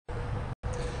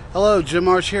Hello, Jim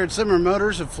Marsh here at Zimmer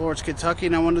Motors in Florence, Kentucky,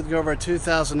 and I wanted to go over a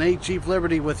 2008 Jeep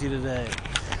Liberty with you today.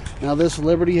 Now this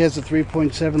Liberty has a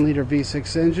 3.7 liter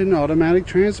V6 engine, automatic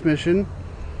transmission.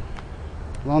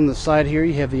 Along the side here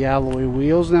you have the alloy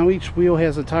wheels. Now each wheel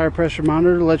has a tire pressure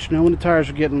monitor to let you know when the tires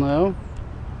are getting low.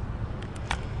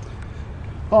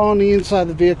 On the inside of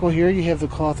the vehicle here you have the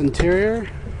cloth interior.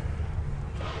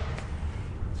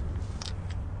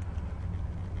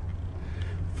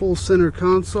 Full center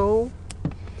console.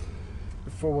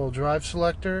 Four-wheel drive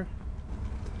selector,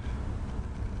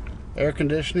 air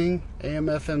conditioning,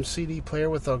 AM/FM CD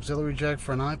player with auxiliary jack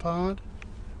for an iPod.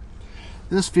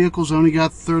 This vehicle's only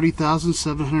got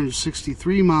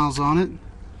 30,763 miles on it.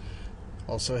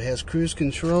 Also has cruise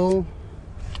control,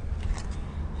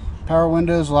 power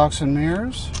windows, locks and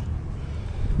mirrors.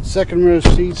 Second row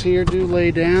seats here do lay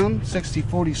down,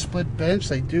 60/40 split bench.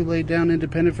 They do lay down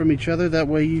independent from each other. That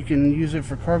way you can use it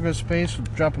for cargo space,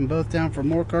 drop them both down for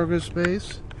more cargo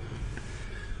space.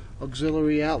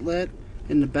 Auxiliary outlet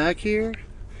in the back here,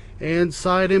 and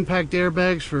side impact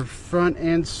airbags for front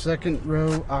and second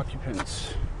row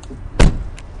occupants.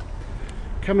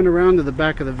 Coming around to the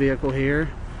back of the vehicle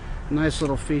here, a nice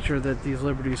little feature that these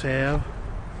Liberties have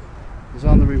is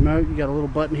on the remote. You got a little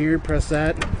button here, press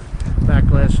that. Back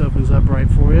glass opens up right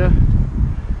for you,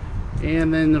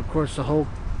 and then of course the whole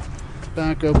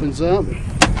back opens up.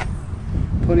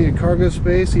 Plenty of cargo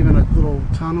space, even a little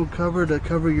tonneau cover to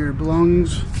cover your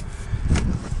belongings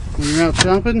when you're out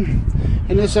shopping.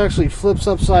 And this actually flips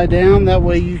upside down, that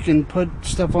way you can put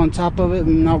stuff on top of it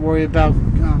and not worry about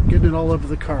getting it all over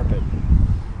the carpet.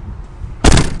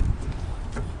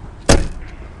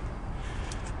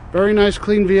 Very nice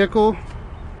clean vehicle.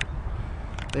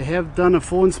 They have done a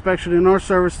full inspection in our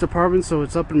service department, so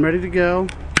it's up and ready to go.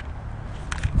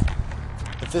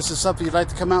 If this is something you'd like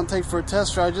to come out and take for a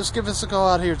test drive, just give us a call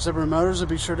out here at Zimmer Motors and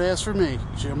be sure to ask for me,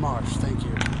 Jim Marsh. Thank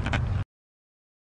you.